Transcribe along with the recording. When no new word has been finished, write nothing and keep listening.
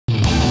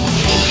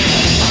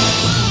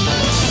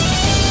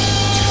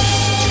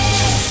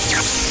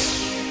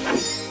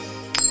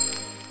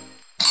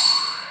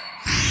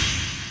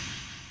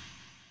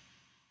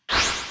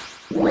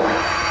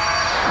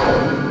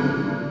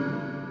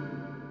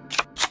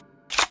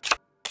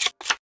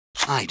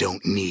I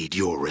don't need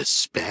your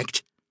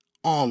respect.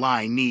 All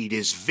I need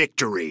is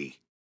victory.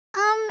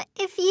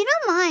 If you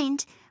don't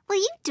mind, will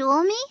you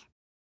duel me?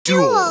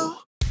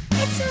 Duel!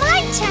 It's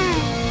my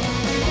turn!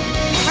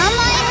 From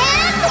my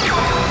hand,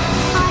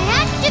 I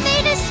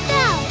activate a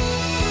spell!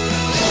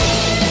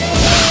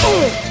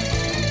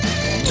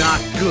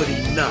 Not good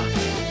enough.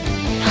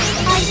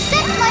 I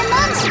set my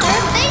monster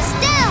face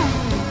down!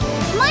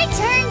 My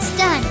turn's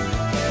done!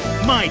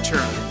 My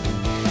turn.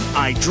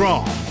 I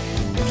draw.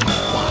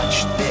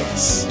 Watch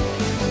this.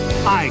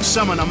 I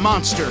summon a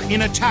monster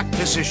in attack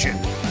position.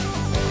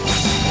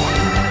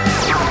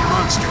 Our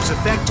monster's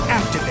effect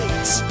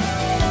activates.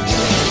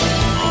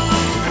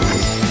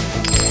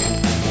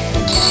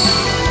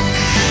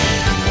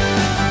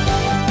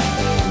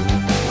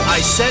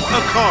 I set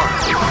a card.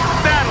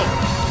 Battle!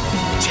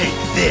 Take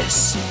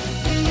this.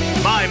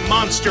 My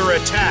monster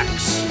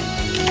attacks.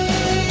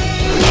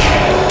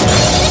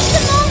 Just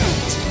a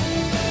moment!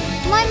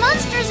 My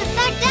monster's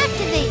effect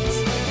activates.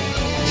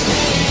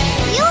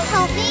 You'll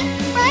help me,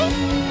 right?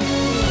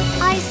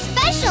 I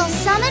special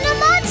summon a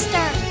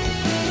monster!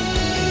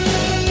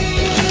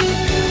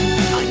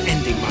 I'm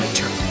ending my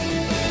turn.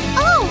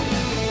 Oh!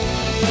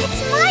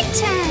 It's my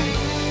turn!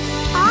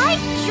 I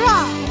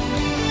draw!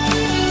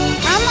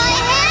 From my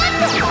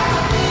hand,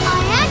 I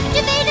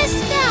activate a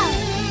spell!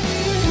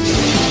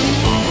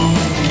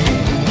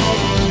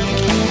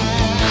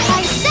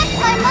 I set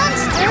my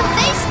monster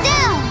face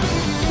down!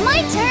 My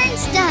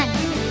turn's done!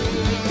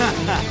 Ha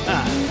ha ha!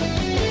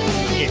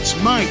 It's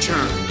my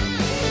turn.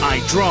 I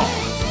draw.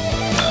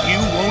 You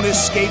won't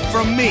escape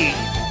from me.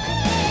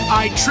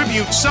 I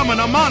tribute summon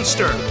a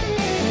monster.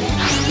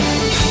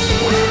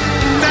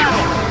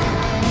 Battle!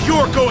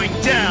 You're going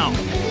down!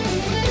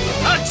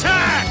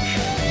 Attack!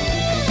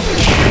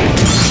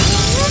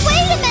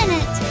 Wait a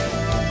minute!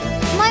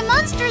 My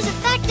monster's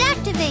effect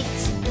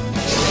activates.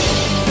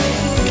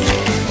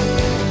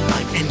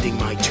 I'm ending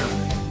my turn.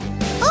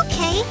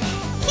 Okay,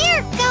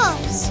 here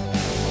goes.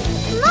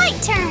 My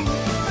turn.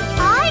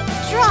 I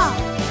draw.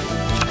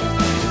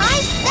 I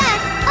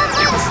set a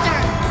monster.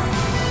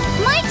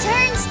 My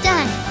turn's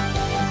done.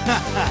 Ha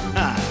ha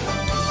ha!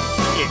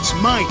 It's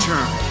my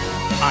turn.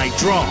 I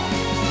draw.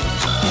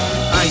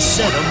 I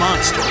set a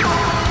monster.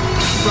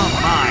 From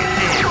my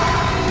hand,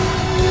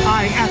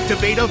 I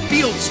activate a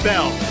field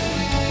spell.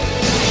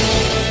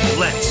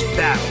 Let's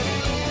battle.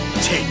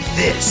 Take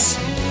this.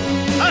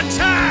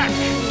 Attack!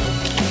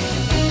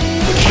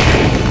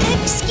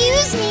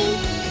 Excuse me.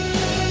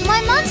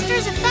 My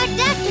monster's effect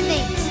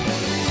activates.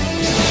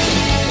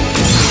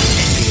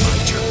 Ending my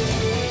turn.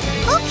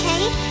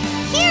 Okay,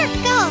 here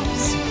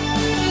goes.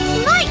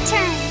 My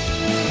turn.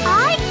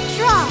 I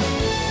draw.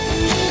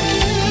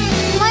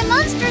 My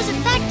monster's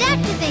effect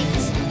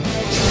activates.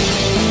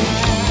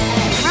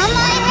 From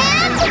my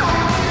hand,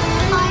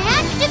 I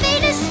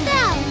activate a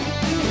spell.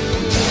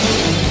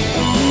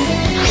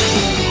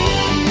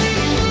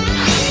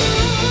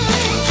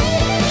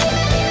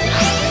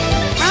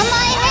 From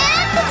my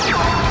hand,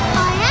 I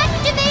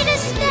activate a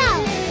spell.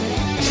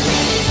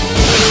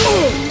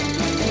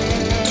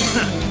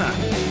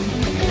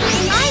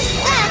 I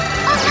set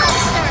a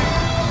monster.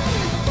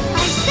 I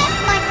set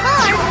my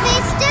card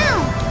face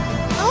down.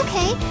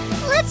 Okay,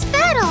 let's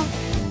battle.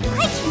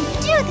 I can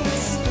do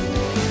this.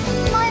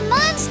 My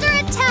monster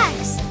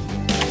attacks.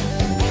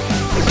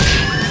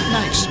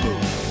 Nice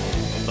move.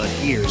 But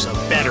here's a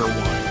better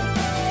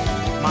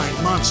one. My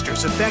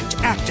monster's effect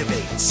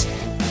activates.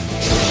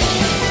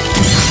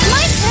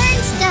 My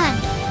turn's done.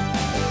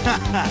 Ha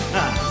ha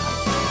ha!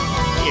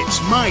 It's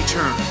my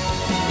turn.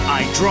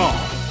 I draw.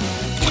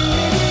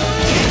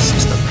 This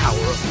is the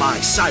power of my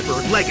cyber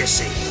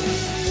legacy.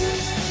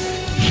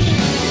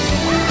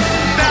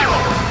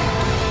 Battle!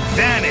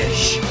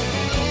 Vanish!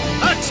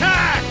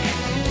 Attack!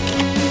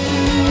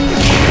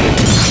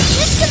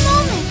 Just a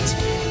moment.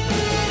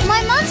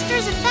 My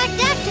monster's effect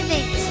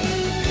activates.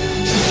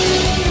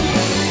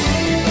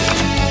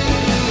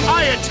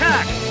 I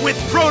attack with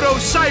Proto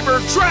Cyber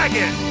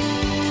Dragon!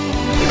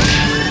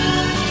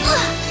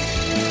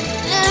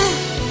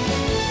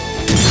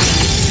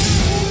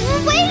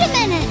 Wait a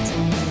minute.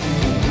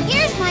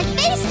 Here's my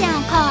face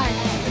down card.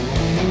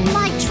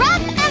 My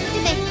trap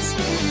activates.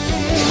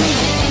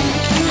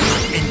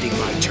 Ending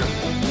my turn.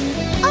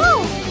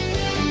 Oh,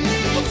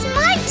 it's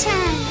my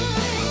turn.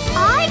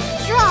 I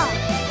draw.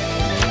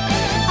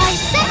 I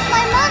set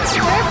my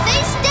monster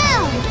face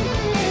down.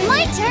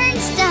 My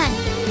turn's done.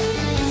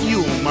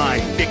 Fuel my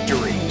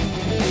victory.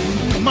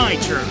 My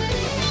turn.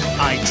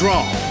 I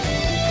draw.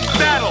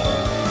 Battle!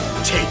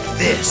 Take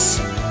this.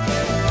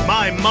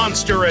 My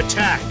monster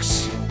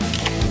attacks.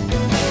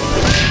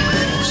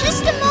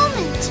 Just a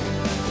moment.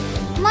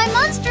 My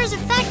monster's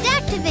effect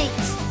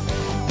activates.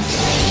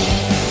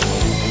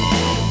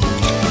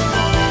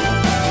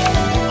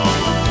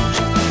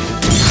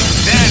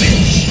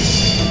 Vanish!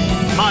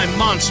 My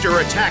monster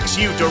attacks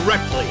you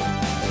directly.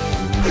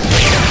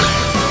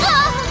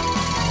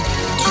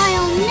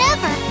 I'll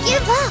never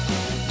give up.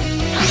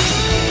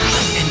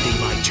 Ending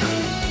my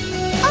turn.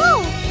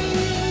 Oh,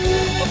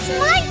 it's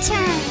my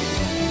turn.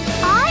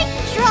 I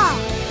draw.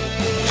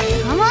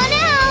 Come on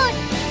out.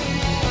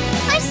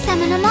 I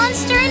summon a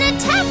monster in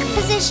attack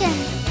position.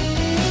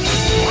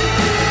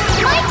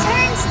 My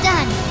turn's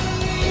done.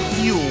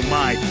 Fuel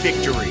my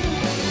victory.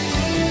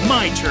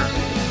 My turn.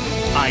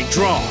 I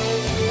draw.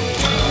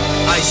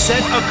 I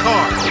set a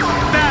card.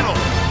 Battle!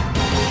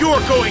 You're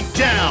going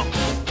down.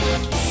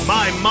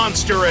 My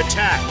monster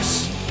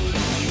attacks.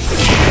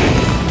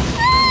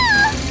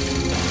 Ah!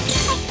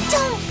 I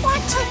don't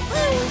want to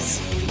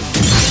lose.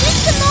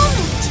 Just a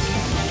moment.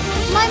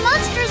 My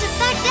monster's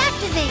effect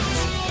activates.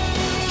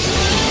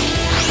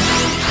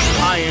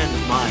 I end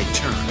my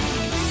turn.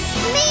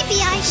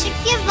 Maybe I should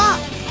give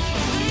up.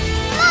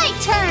 My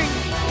turn.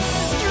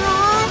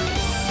 Draw.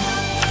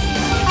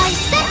 I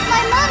set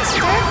my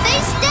monster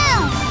face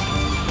down.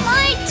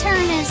 My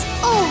turn is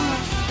over.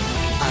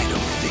 I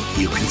don't think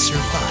you can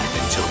survive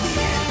until the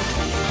end.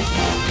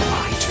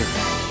 My turn.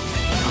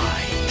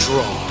 I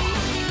draw.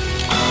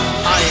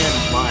 I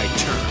end my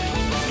turn.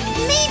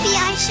 Maybe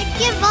I should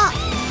give up.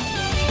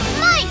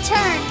 My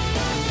turn.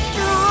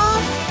 Draw.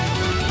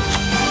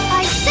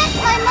 I set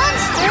my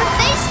monster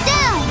face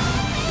down.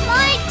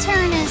 My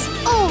turn is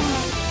over.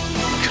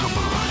 Come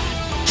on,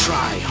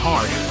 try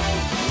harder.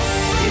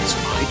 It's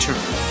my turn.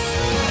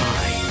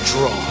 I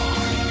draw.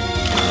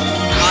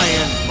 I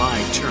end my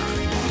turn.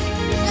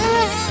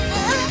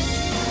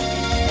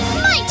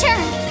 My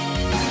turn.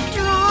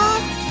 Draw.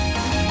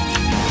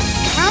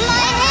 From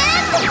my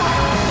hand,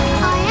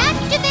 I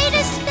activate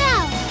a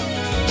spell.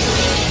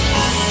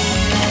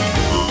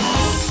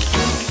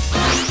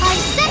 I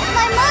set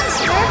my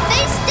monster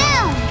face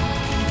down.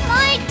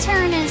 My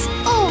turn is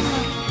over.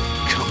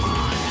 Come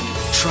on,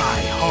 try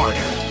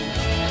harder.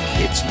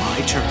 It's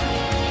my turn.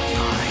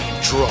 I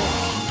draw.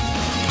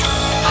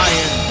 I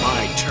end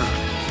my turn.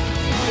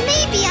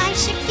 Maybe I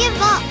should give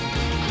up.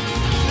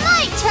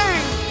 My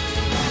turn.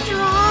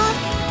 Draw.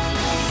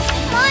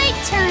 My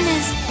turn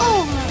is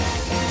over.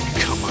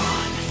 Come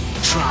on,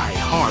 try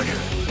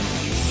harder.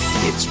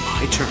 It's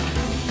my turn.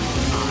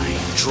 I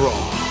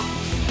draw.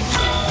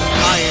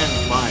 I end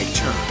my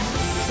turn.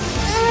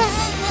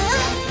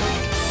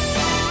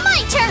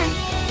 My turn.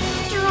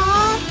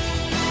 Draw.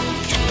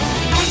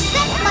 I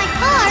set my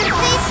card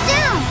face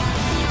down.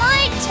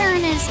 My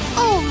turn is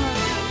over.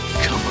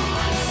 Come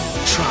on,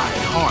 try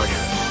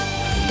harder.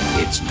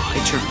 It's my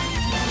turn.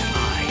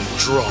 I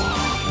draw.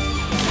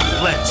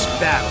 Let's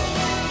battle.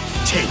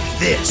 Take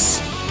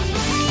this.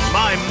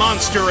 My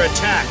monster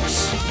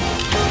attacks.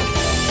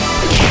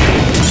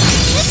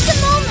 Just a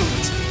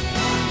moment.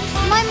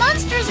 My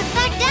monster's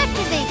effect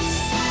activates.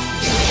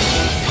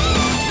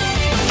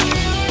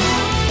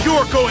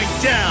 You're going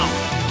down.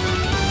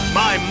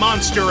 My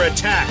monster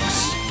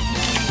attacks.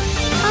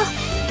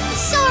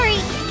 Sorry,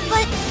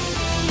 but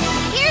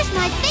here's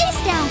my face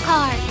down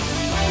card.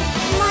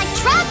 My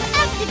trap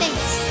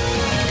activates.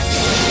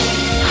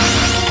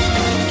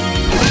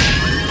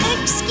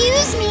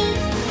 Excuse me.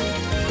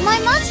 My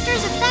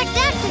monster's effect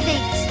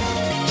activates.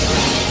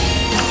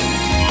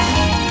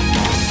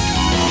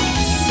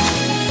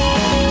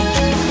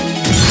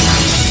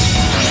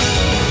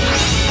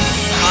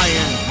 I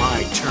end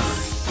my turn.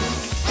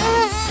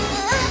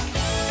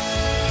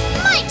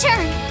 My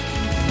turn.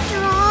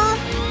 Draw.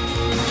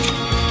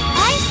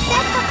 I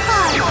set the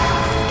card.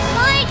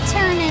 My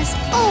turn is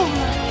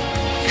over.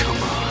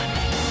 Come on,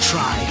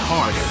 try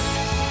harder.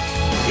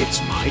 It's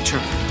my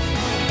turn.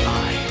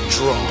 I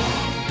draw.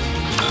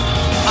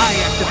 I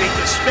activate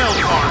the spell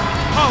card,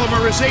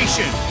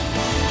 Polymerization.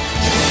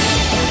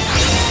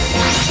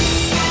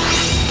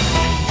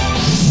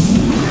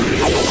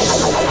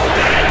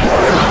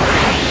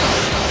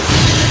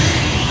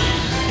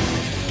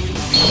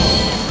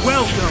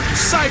 Welcome,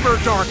 Cyber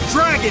Dark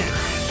Dragon!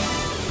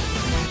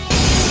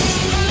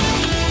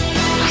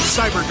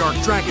 Cyber Dark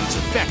Dragon's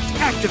effect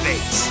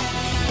activates.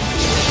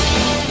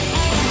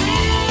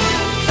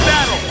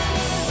 Battle!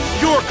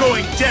 You're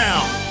going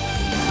down!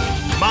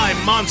 My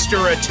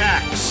monster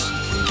attacks.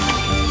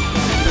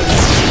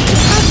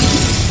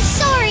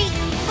 Sorry,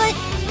 but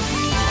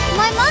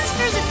my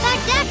monster's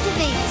effect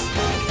activates.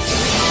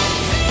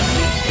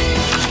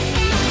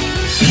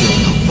 Feel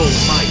the full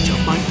might of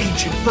my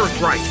ancient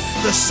birthright,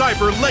 the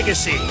Cyber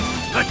Legacy.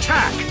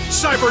 Attack,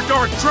 Cyber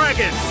Dark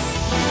Dragon!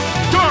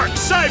 Dark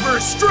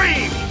Cyber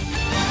Stream!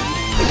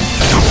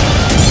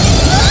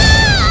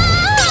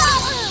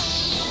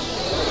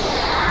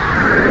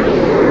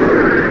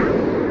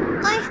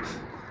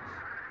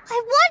 I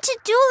want to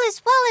duel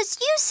as well as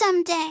you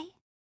someday.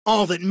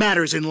 All that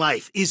matters in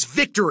life is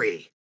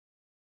victory.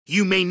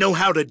 You may know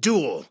how to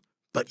duel,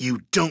 but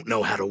you don't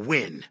know how to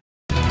win.